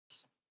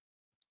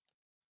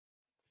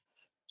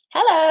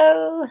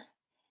Hello.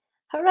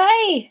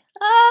 Hooray.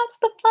 Ah, it's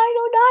the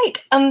final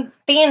night. I'm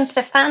being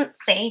so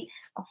fancy.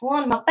 I've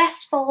worn my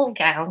best ball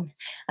gown,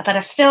 but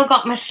I've still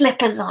got my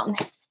slippers on.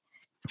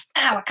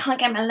 Ow, I can't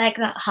get my leg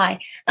that high.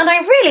 And I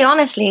really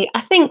honestly, I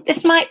think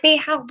this might be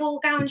how ball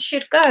gowns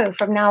should go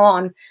from now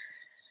on.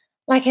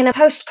 Like in a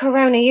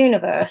post-corona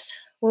universe,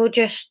 we'll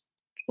just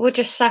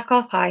sack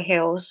off high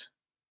heels.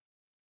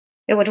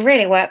 It would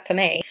really work for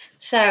me.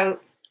 So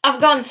I've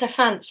gone so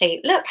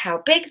fancy. Look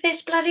how big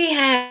this bloody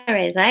hair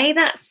is, eh?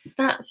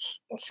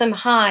 That's some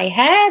high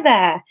hair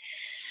there.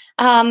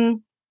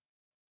 Um,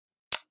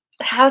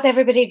 how's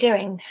everybody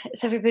doing?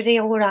 Is everybody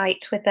all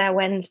right with their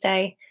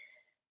Wednesday?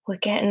 We're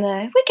getting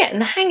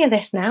the hang of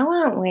this now,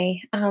 aren't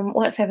we?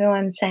 What's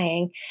everyone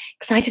saying?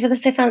 Excited for the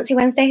So Fancy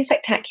Wednesday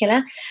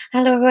Spectacular.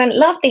 Hello everyone.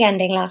 Loved the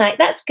ending last night.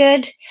 That's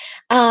good.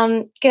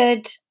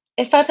 Good.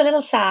 It felt a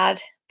little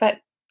sad, but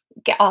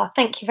oh,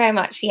 thank you very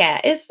much.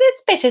 Yeah, it's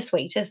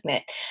bittersweet, isn't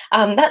it?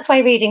 That's why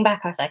reading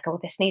back, I was like, oh,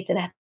 this needs an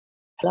epilogue.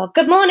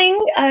 Good morning,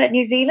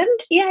 New Zealand.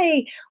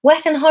 Yay.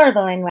 Wet and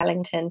horrible in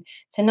Wellington.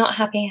 So not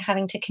happy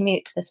having to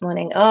commute this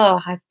morning.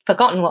 Oh, I've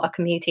forgotten what a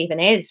commute even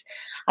is.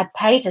 I'd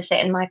pay to sit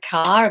in my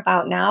car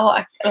about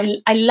now.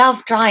 I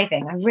love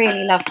driving. I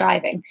really love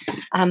driving.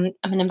 I'm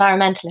an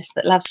environmentalist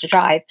that loves to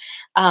drive.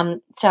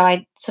 So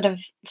I sort of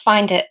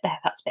find it there.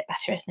 That's a bit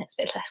better, isn't it? It's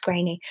a bit less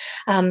grainy.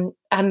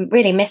 I'm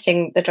really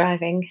missing the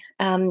driving.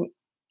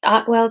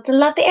 Well, to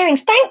love the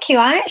earrings. Thank you.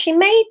 I actually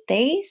made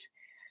these.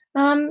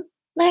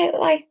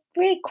 I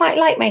really quite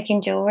like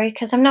making jewelry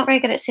because I'm not very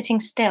good at sitting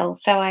still.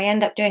 So I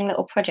end up doing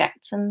little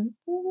projects and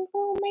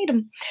made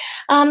them.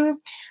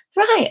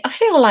 Right, I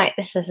feel like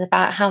this is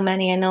about how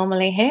many are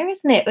normally here,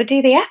 isn't it? We'll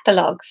do the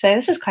epilogue. So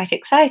this is quite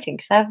exciting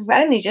because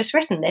I've only just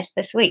written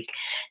this week.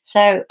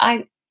 So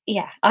I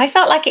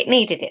felt like it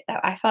needed it though.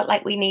 I felt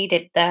like we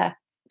needed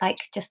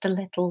just a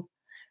little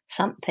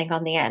something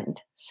on the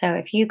end. So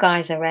if you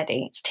guys are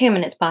ready, it's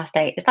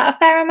 8:02. Is that a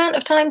fair amount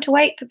of time to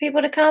wait for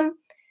people to come?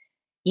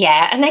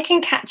 Yeah, and they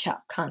can catch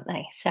up, can't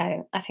they?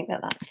 So I think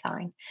that's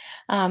fine.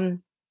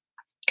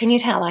 Can you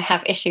tell I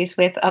have issues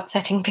with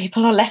upsetting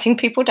people or letting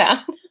people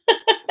down?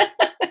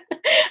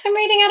 I'm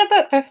reading out a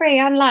book for free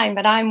online,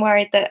 but I'm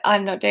worried that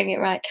I'm not doing it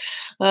right.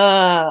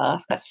 Oh,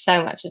 I've got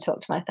so much to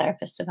talk to my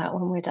therapist about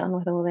when we're done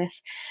with all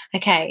this.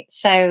 Okay,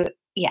 so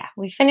yeah,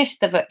 we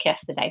finished the book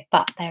yesterday,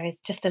 but there is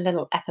just a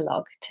little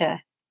epilogue to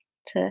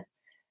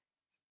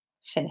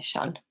finish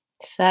on.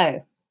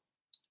 So,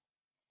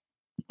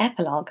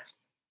 epilogue.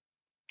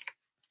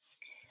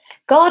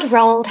 God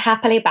rolled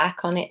happily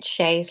back on its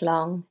chaise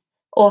long.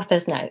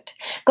 Author's note.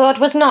 God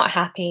was not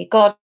happy.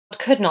 God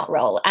could not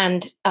roll.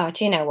 And, oh,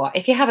 do you know what?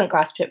 If you haven't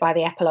grasped it by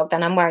the epilogue,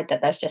 then I'm worried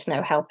that there's just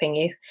no helping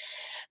you.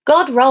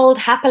 God rolled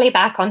happily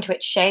back onto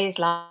its chaise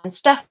long and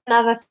stuffed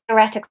another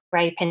theoretical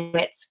grape into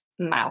its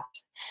mouth.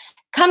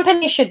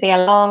 Company should be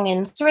along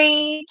in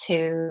 3,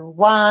 2,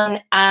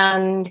 1,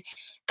 and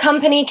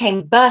company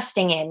came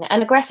bursting in,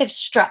 an aggressive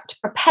strut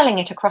propelling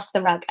it across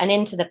the rug and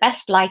into the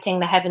best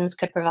lighting the heavens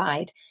could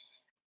provide.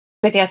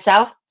 With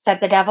yourself, said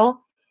the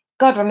devil.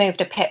 God removed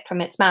a pip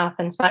from its mouth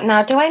and smiled.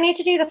 Now, do I need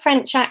to do the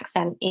French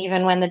accent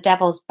even when the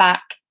devil's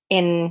back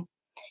in?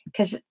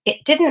 Because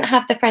it didn't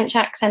have the French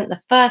accent the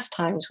first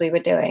times we were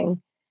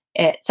doing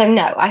it. So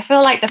no, I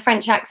feel like the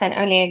French accent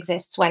only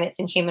exists when it's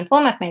in human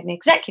form. I've made an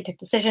executive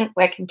decision.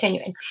 We're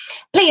continuing.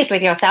 Pleased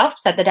with yourself,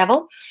 said the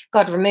devil.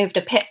 God removed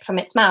a pip from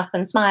its mouth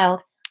and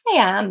smiled. I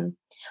am.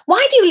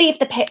 Why do you leave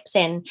the pips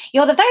in?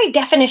 You're the very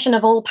definition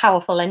of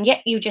all-powerful, and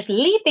yet you just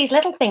leave these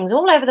little things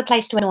all over the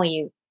place to annoy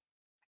you.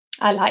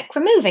 I like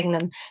removing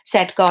them,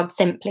 said God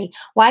simply,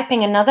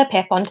 wiping another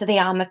pip onto the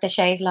arm of the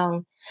chaise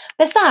longue.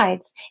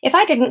 Besides, if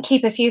I didn't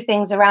keep a few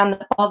things around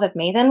that bothered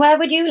me, then where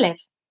would you live?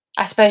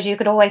 I suppose you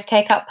could always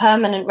take up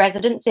permanent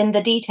residence in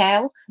the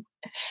detail.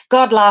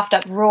 God laughed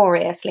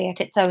uproariously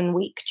at its own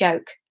weak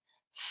joke.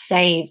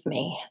 Save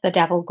me, the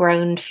devil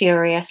groaned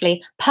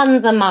furiously.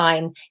 Puns are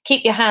mine.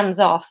 Keep your hands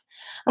off.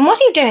 And what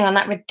are you doing on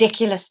that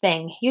ridiculous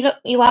thing?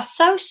 You are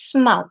so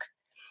smug.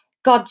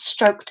 God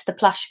stroked the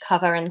plush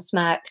cover and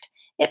smirked.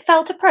 It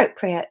felt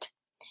appropriate.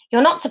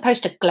 You're not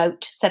supposed to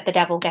gloat, said the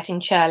devil, getting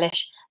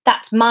churlish.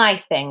 That's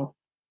my thing.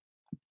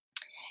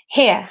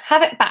 Here,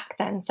 have it back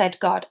then, said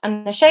God,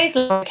 and the chaise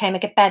longue became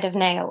a bed of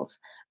nails.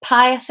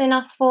 Pious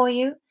enough for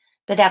you?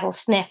 The devil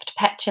sniffed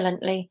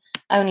petulantly.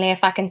 Only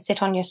if I can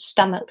sit on your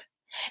stomach.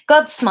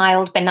 God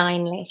smiled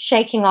benignly,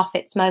 shaking off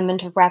its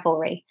moment of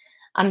revelry.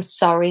 I'm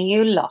sorry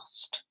you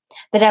lost.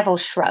 The devil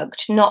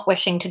shrugged, not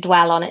wishing to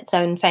dwell on its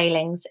own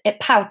failings. It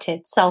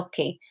pouted,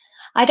 sulky.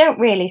 I don't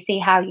really see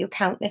how you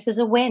count this as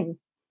a win.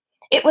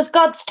 It was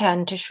God's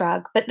turn to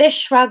shrug, but this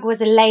shrug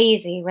was a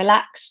lazy,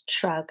 relaxed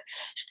shrug.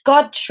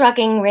 God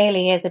shrugging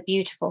really is a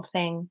beautiful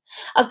thing.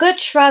 A good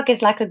shrug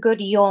is like a good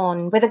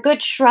yawn. With a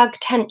good shrug,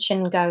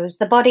 tension goes.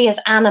 The body is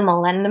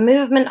animal, and the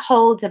movement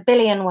holds a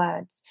billion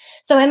words.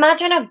 So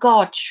imagine a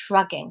God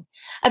shrugging,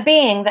 a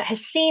being that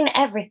has seen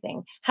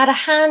everything, had a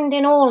hand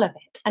in all of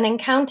it, and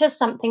encounters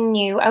something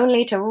new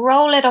only to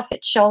roll it off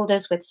its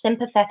shoulders with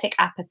sympathetic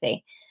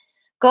apathy.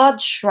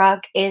 God's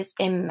shrug is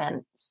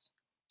immense.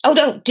 "Oh,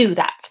 don't do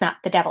that,"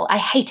 snapped the devil. "I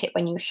hate it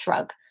when you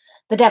shrug."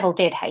 The devil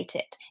did hate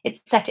it.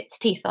 It set its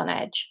teeth on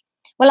edge.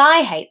 "Well,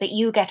 I hate that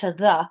you get a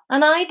the,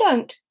 and I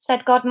don't,"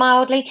 said God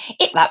mildly.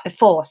 "It that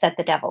before," said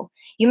the devil.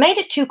 "You made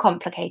it too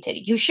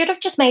complicated. You should have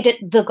just made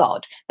it the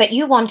God, but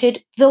you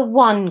wanted the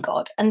one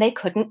God, and they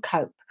couldn't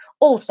cope.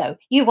 Also,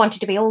 you wanted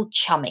to be all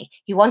chummy.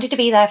 You wanted to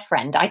be their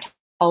friend. I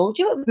told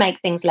you it would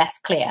make things less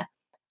clear.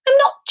 I'm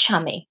not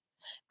chummy."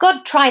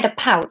 God tried a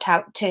pout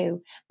out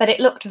too, but it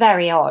looked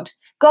very odd.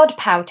 God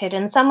pouted,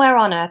 and somewhere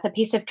on earth a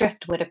piece of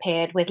driftwood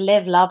appeared with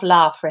 "Live, Love,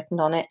 Laugh" written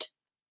on it.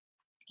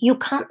 "You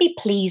can't be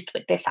pleased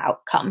with this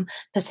outcome,"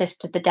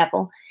 persisted the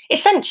devil.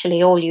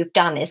 "Essentially, all you've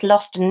done is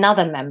lost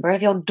another member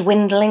of your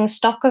dwindling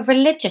stock of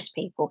religious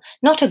people.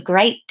 Not a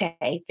great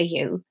day for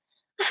you."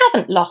 "I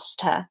haven't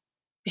lost her."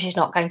 "She's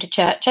not going to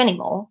church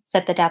anymore,"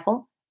 said the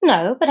devil.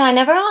 "No, but I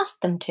never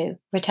asked them to,"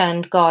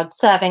 returned God,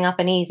 serving up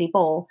an easy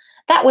ball.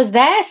 "That was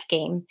their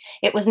scheme.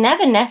 It was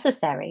never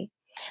necessary."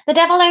 The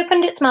devil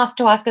opened its mouth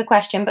to ask a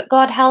question, but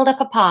God held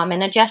up a palm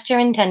in a gesture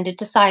intended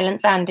to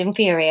silence and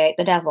infuriate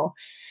the devil.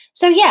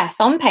 "So yes,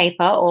 on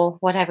paper, or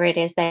whatever it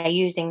is they're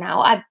using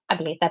now, I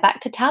believe they're back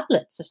to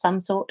tablets of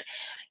some sort.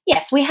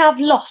 Yes, we have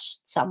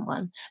lost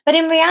someone, but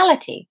in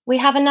reality, we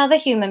have another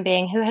human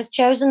being who has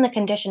chosen the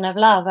condition of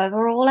love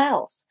over all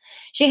else.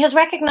 She has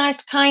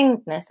recognized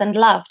kindness and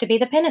love to be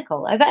the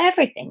pinnacle over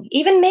everything,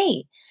 even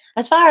me.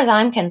 As far as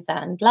I'm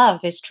concerned,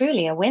 love is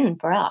truly a win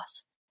for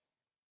us."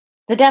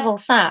 The devil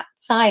sat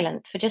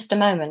silent for just a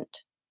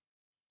moment.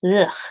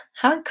 Ugh,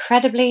 how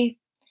incredibly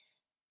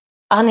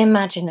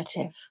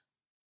unimaginative.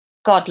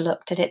 God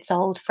looked at its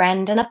old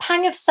friend, and a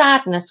pang of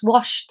sadness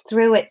washed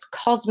through its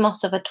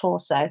cosmos of a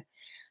torso.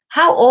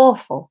 How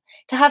awful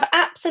to have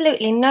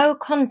absolutely no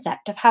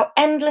concept of how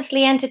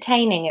endlessly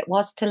entertaining it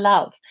was to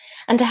love,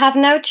 and to have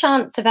no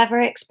chance of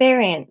ever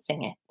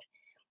experiencing it.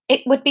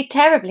 It would be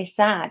terribly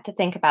sad to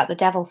think about the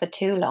devil for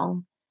too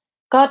long.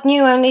 God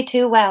knew only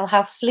too well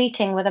how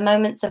fleeting were the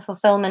moments of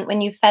fulfillment when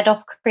you fed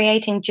off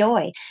creating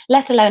joy,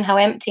 let alone how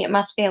empty it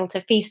must feel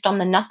to feast on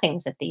the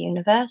nothings of the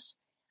universe.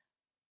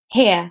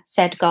 "Here,"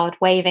 said God,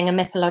 waving a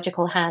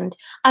mythological hand,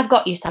 "I've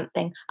got you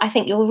something. I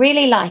think you'll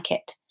really like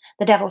it."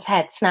 The devil's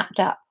head snapped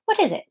up. "What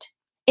is it?"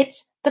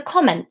 "It's the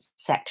comments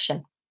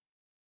section."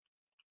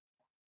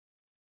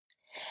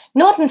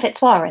 Norton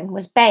Fitzwarren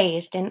was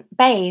bathed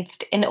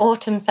in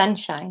autumn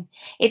sunshine.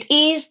 It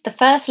eased the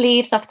first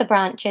leaves off the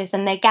branches,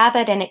 and they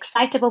gathered in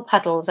excitable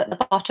puddles at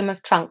the bottom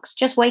of trunks,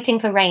 just waiting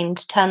for rain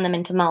to turn them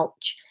into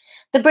mulch.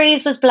 The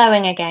breeze was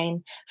blowing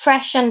again,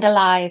 fresh and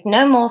alive,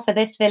 no more for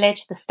this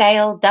village the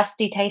stale,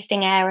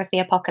 dusty-tasting air of the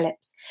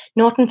apocalypse.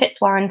 Norton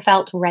Fitzwarren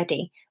felt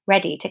ready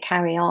to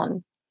carry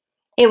on.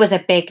 It was a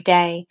big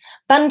day.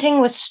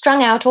 Bunting was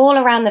strung out all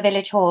around the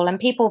village hall, and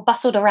people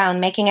bustled around,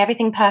 making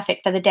everything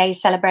perfect for the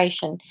day's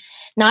celebration.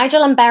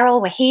 Nigel and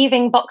Beryl were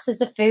heaving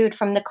boxes of food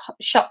from the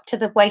shop to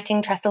the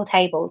waiting trestle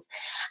tables.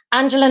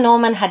 Angela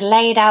Norman had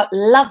laid out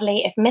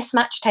lovely, if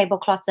mismatched,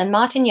 tablecloths, and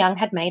Martin Young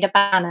had made a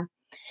banner.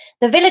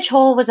 The village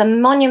hall was a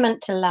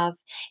monument to love.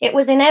 It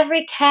was in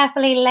every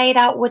carefully laid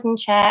out wooden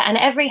chair and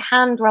every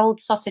hand-rolled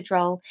sausage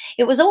roll.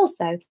 It was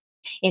also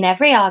in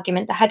every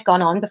argument that had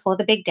gone on before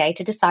the big day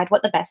to decide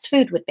what the best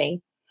food would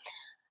be.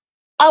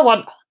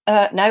 No,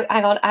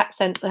 hang on,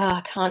 accents. Oh,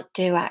 I can't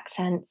do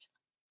accents.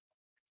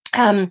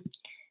 Oh,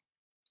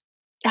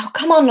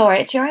 come on, Laura,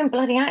 it's your own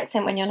bloody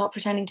accent when you're not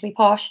pretending to be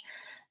posh.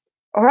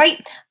 "All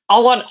right, I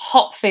want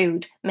hot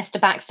food,"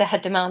 Mr. Baxter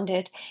had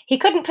demanded. He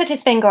couldn't put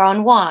his finger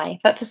on why,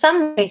 but for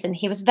some reason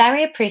he was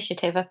very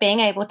appreciative of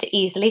being able to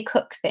easily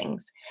cook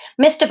things.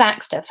 Mr.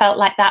 Baxter felt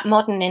like that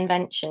modern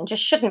invention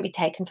just shouldn't be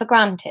taken for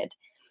granted.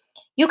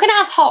 "You can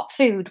have hot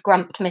food,"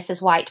 grumped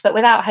Mrs. White, but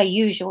without her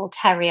usual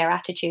terrier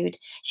attitude.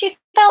 She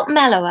felt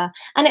mellower,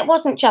 and it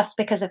wasn't just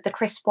because of the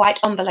crisp white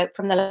envelope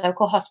from the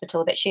local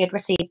hospital that she had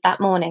received that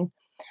morning.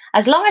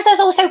 "As long as there's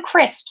also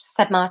crisps,"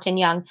 said Martin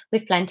Young.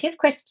 "We've plenty of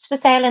crisps for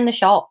sale in the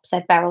shop,"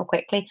 said Beryl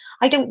quickly.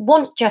 "I don't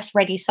want just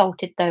ready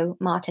salted, though,"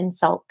 Martin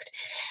sulked.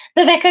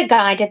 The vicar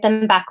guided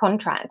them back on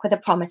track with a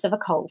promise of a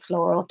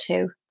coleslaw or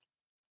two.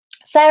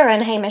 Sarah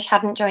and Hamish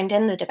hadn't joined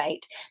in the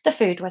debate. The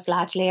food was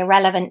largely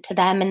irrelevant to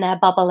them in their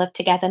bubble of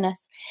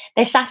togetherness.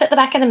 They sat at the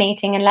back of the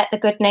meeting and let the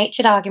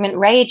good-natured argument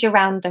rage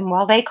around them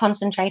while they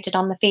concentrated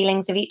on the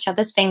feelings of each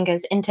other's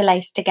fingers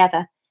interlaced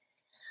together.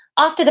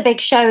 After the big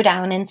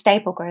showdown in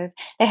Staple Grove,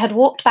 they had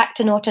walked back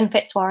to Norton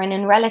Fitzwarren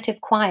in relative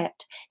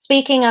quiet,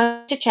 speaking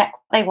only to check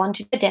what they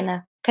wanted for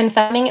dinner,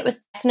 confirming it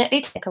was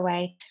definitely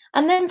takeaway,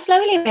 and then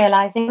slowly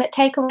realizing that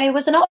takeaway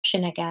was an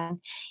option again,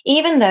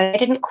 even though they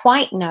didn't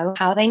quite know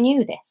how they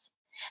knew this.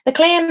 The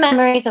clear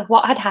memories of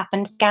what had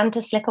happened began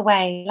to slip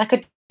away, like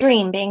a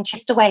dream being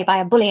chased away by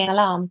a bullying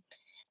alarm.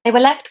 They were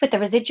left with the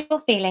residual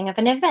feeling of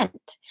an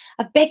event,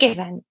 a big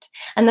event,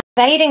 and the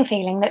fading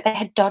feeling that they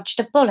had dodged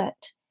a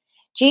bullet.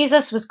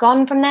 Jesus was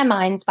gone from their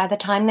minds by the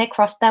time they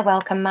crossed their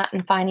welcome mat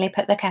and finally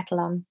put the kettle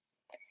on.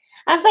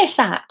 As they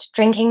sat,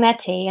 drinking their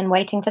tea and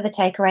waiting for the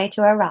takeaway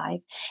to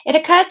arrive, it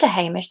occurred to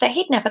Hamish that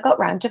he'd never got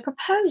round to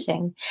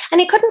proposing,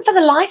 and he couldn't for the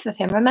life of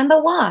him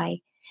remember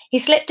why. He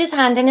slipped his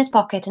hand in his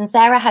pocket, and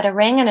Sarah had a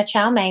ring and a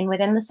chow mein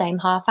within the same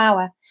half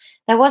hour.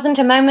 There wasn't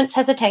a moment's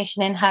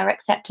hesitation in her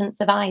acceptance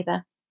of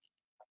either.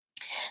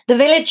 The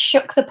village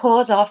shook the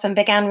paws off and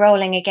began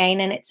rolling again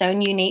in its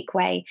own unique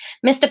way.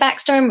 Mr.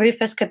 Baxter and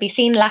Rufus could be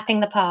seen lapping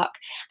the park.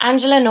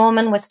 Angela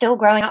Norman was still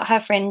growing out her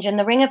fringe, and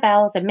the ring of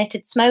bells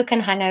emitted smoke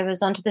and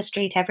hangovers onto the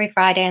street every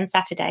Friday and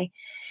Saturday.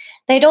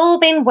 They'd all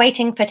been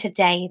waiting for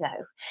today,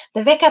 though.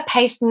 The vicar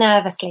paced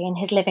nervously in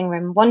his living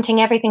room, wanting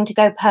everything to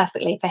go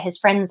perfectly for his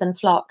friends and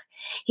flock.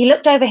 He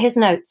looked over his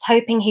notes,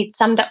 hoping he'd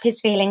summed up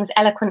his feelings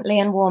eloquently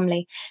and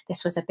warmly.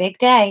 This was a big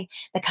day,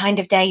 the kind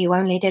of day you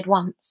only did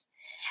once.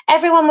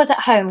 Everyone was at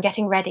home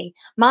getting ready.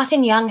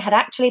 Martin Young had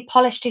actually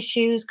polished his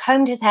shoes,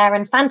 combed his hair,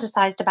 and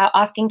fantasized about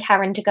asking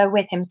Karen to go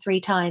with him 3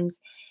 times.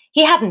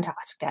 He hadn't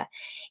asked her.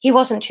 He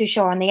wasn't too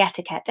sure on the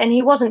etiquette, and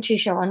he wasn't too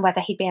sure on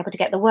whether he'd be able to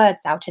get the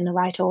words out in the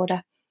right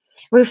order.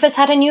 Rufus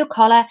had a new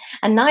collar,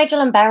 and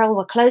Nigel and Beryl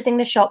were closing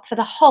the shop for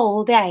the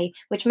whole day,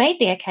 which made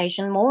the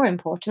occasion more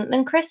important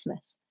than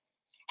Christmas.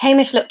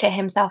 Hamish looked at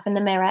himself in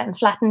the mirror and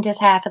flattened his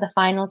hair for the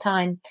final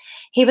time.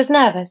 He was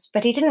nervous,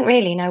 but he didn't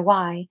really know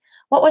why.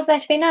 What was there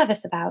to be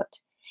nervous about?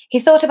 He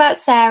thought about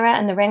Sarah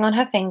and the ring on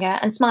her finger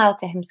and smiled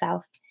to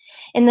himself.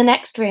 In the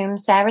next room,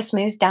 Sarah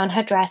smoothed down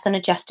her dress and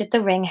adjusted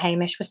the ring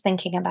Hamish was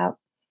thinking about.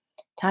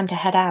 Time to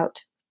head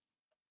out.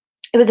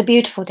 It was a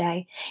beautiful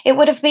day. It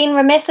would have been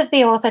remiss of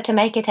the author to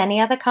make it any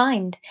other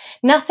kind.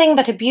 Nothing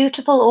but a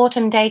beautiful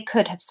autumn day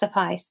could have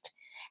sufficed.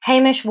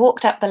 Hamish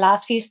walked up the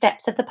last few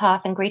steps of the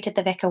path and greeted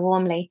the vicar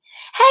warmly.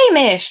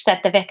 "Hamish," said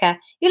the vicar,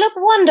 "you look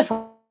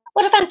wonderful.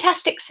 What a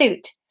fantastic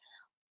suit."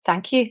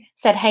 "Thank you,"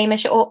 said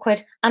Hamish,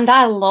 awkward, "and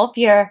I love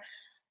your—"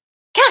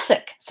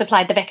 "Cassock,"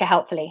 supplied the vicar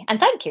helpfully, "and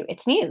thank you,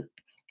 it's new."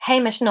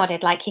 Hamish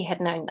nodded like he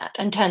had known that,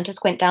 and turned to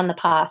squint down the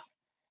path.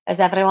 "Is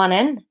everyone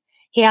in?"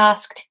 he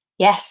asked.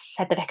 "Yes,"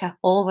 said the vicar.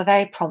 "All were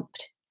very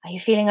prompt. Are you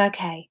feeling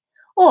okay?"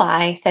 "Oh,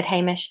 aye," said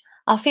Hamish.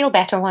 "I'll feel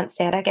better once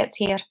Sarah gets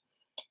here."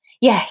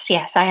 Yes,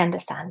 I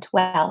understand.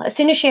 Well, as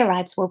soon as she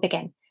arrives, we'll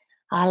begin.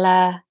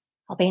 I'll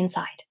be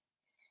inside."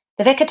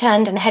 The vicar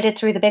turned and headed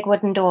through the big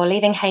wooden door,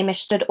 leaving Hamish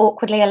stood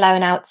awkwardly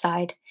alone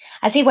outside.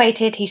 As he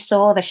waited, he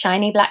saw the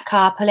shiny black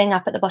car pulling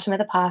up at the bottom of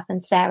the path,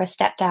 and Sarah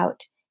stepped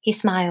out. He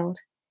smiled.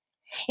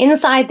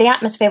 Inside, the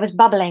atmosphere was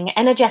bubbling,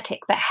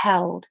 energetic, but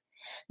held.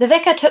 The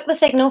vicar took the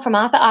signal from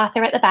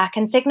Arthur at the back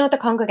and signalled the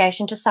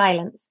congregation to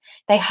silence.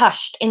 They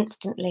hushed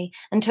instantly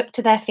and took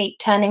to their feet,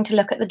 turning to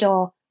look at the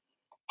door.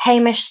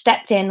 Hamish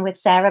stepped in with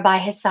Sarah by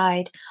his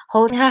side,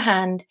 holding her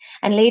hand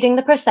and leading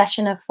the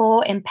procession of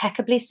 4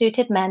 impeccably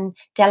suited men,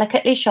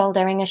 delicately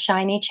shouldering a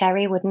shiny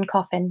cherry wooden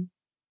coffin.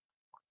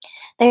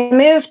 They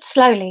moved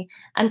slowly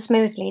and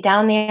smoothly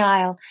down the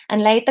aisle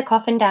and laid the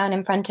coffin down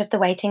in front of the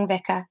waiting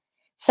vicar.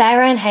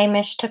 Sarah and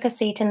Hamish took a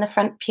seat in the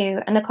front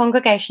pew, and the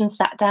congregation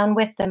sat down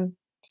with them.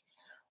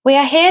 "We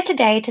are here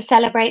today to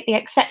celebrate the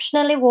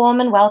exceptionally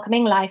warm and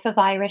welcoming life of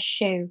Iris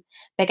Shue,"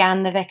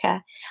 began the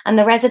vicar, and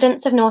the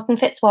residents of Norton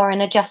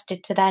Fitzwarren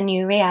adjusted to their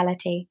new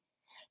reality.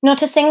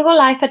 Not a single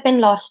life had been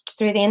lost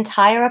through the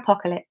entire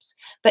apocalypse,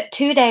 but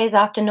 2 days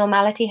after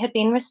normality had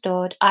been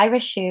restored,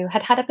 Iris Shue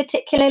had had a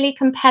particularly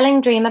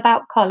compelling dream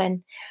about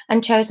Colin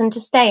and chosen to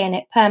stay in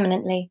it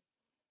permanently.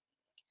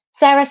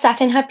 Sarah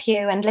sat in her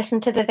pew and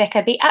listened to the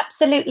vicar be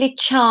absolutely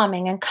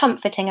charming and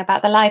comforting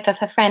about the life of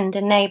her friend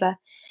and neighbour.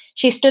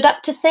 She stood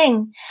up to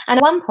sing, and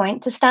at one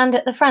point to stand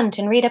at the front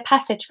and read a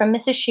passage from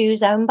Mrs.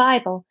 Shue's own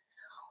Bible.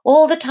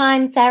 All the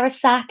time Sarah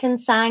sat and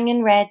sang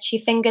and read, she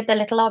fingered the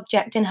little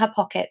object in her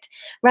pocket,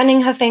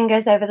 running her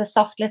fingers over the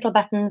soft little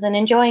buttons and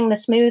enjoying the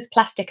smooth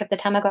plastic of the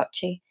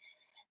Tamagotchi.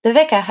 The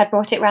vicar had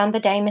brought it round the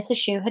day Mrs.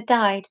 Shue had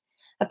died.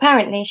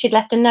 Apparently she'd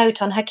left a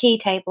note on her key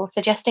table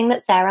suggesting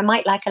that Sarah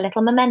might like a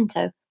little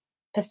memento.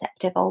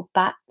 Perceptive old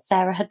bat,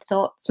 Sarah had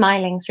thought,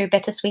 smiling through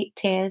bittersweet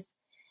tears.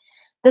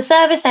 The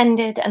service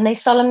ended, and they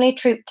solemnly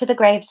trooped to the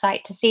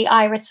gravesite to see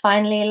Iris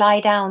finally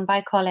lie down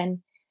by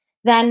Colin.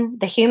 Then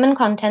the human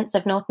contents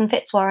of Norton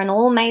Fitzwarren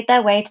all made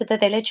their way to the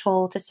village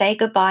hall to say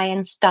goodbye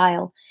in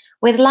style,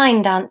 with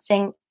line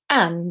dancing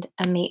and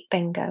a meat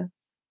bingo.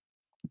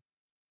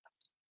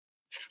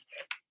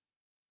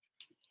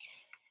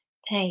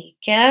 There you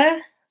go.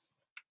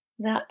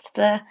 That's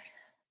the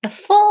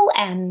full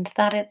end.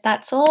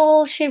 That's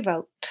all she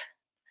wrote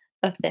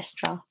of this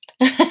draft.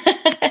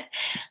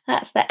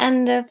 That's the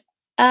end of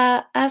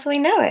As We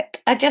Know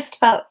It. I just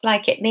felt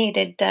like it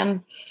needed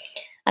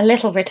a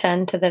little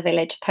return to the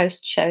village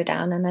post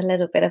showdown and a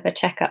little bit of a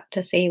checkup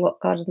to see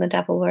what God and the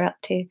devil were up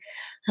to.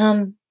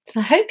 So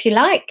I hope you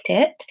liked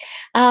it.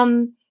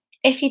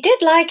 If you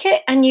did like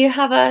it and you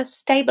have a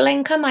stable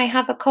income, I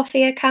have a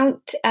Ko-fi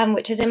account,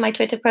 which is in my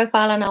Twitter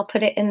profile, and I'll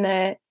put it in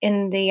the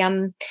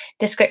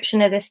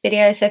description of this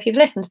video. So if you've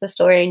listened to the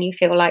story and you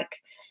feel like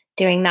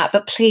doing that,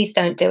 but please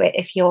don't do it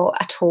if you're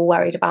at all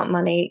worried about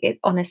money.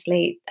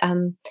 Honestly,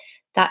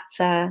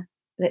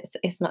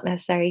 it's not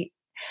necessary.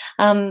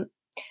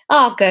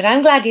 Oh, good.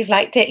 I'm glad you've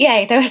liked it.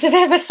 Yay, there was a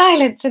bit of a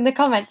silence in the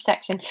comments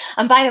section.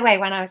 And by the way,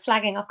 when I was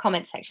slagging off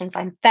comment sections,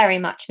 I very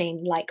much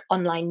mean like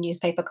online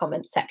newspaper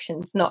comment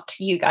sections, not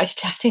you guys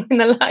chatting in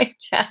the live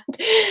chat.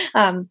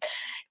 Um,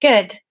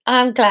 good.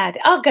 I'm glad.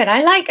 Oh, good.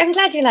 I'm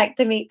glad you liked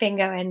the meat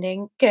bingo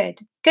ending. Good.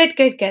 Good,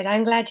 good, good.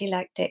 I'm glad you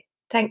liked it.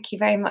 Thank you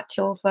very much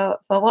all for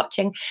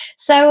watching.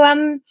 So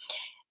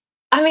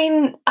I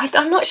mean,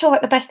 I'm not sure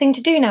what the best thing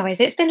to do now is.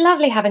 It's been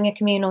lovely having a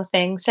communal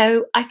thing.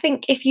 So I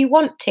think if you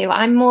want to,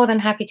 I'm more than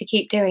happy to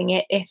keep doing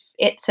it if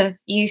it's of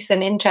use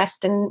and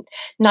interest and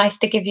nice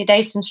to give your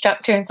day some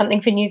structure and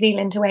something for New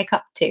Zealand to wake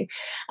up to.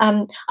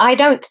 I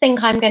don't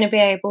think I'm going to be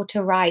able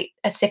to write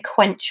a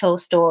sequential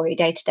story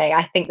day to day.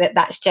 I think that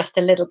that's just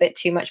a little bit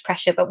too much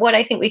pressure. But what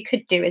I think we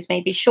could do is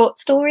maybe short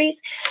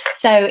stories.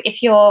 So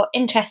if you're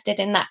interested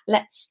in that,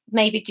 let's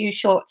maybe do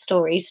short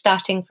stories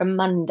starting from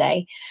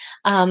Monday.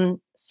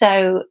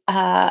 So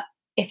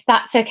if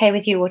that's okay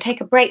with you, we'll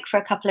take a break for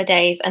a couple of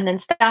days, and then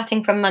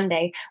starting from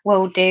Monday,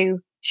 we'll do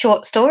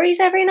short stories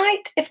every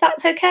night, if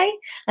that's okay.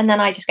 And then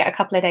I just get a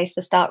couple of days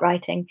to start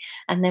writing,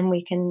 and then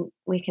we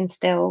can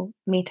still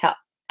meet up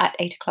at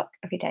 8 o'clock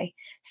every day.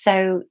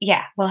 So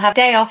yeah, we'll have a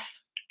day off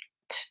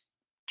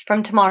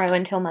from tomorrow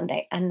until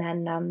Monday, and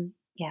then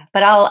yeah,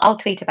 but I'll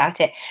tweet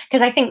about it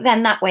because I think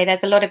then that way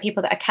there's a lot of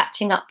people that are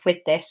catching up with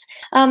this.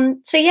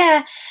 So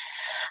yeah.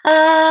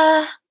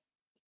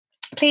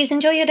 Please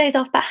enjoy your days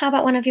off, but how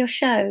about one of your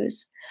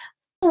shows?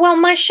 Well,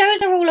 my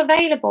shows are all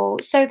available.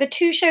 So the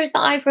two shows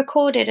that I've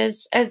recorded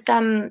as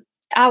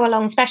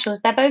hour-long specials,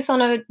 they're both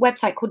on a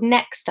website called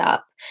Next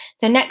Up.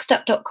 So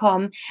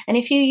nextup.com. And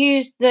if you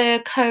use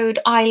the code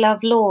I love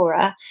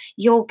Laura,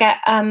 you'll get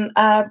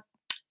a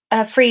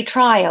free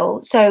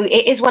trial. So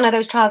it is one of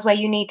those trials where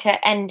you need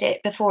to end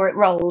it before it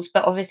rolls,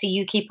 but obviously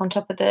you keep on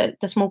top of the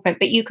small print.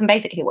 But you can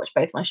basically watch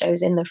both my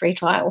shows in the free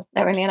trial.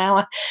 They're only an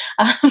hour.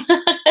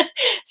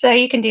 So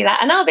you can do that.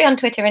 And I'll be on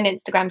Twitter and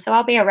Instagram. So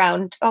I'll be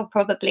around. I'll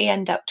probably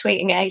end up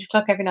tweeting at 8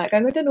 o'clock every night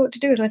going, I don't know what to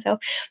do with myself.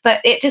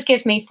 But it just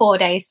gives me 4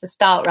 days to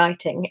start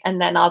writing.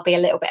 And then I'll be a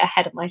little bit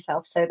ahead of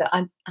myself so that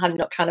I'm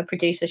not trying to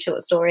produce a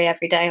short story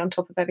every day on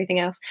top of everything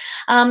else.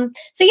 So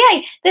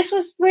yay, this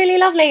was really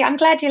lovely. I'm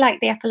glad you liked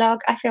the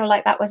epilogue. I feel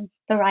like that was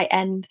the right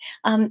end.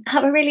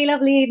 Have a really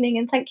lovely evening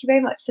and thank you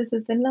very much. This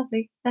has been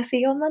lovely. I'll see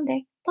you on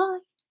Monday. Bye.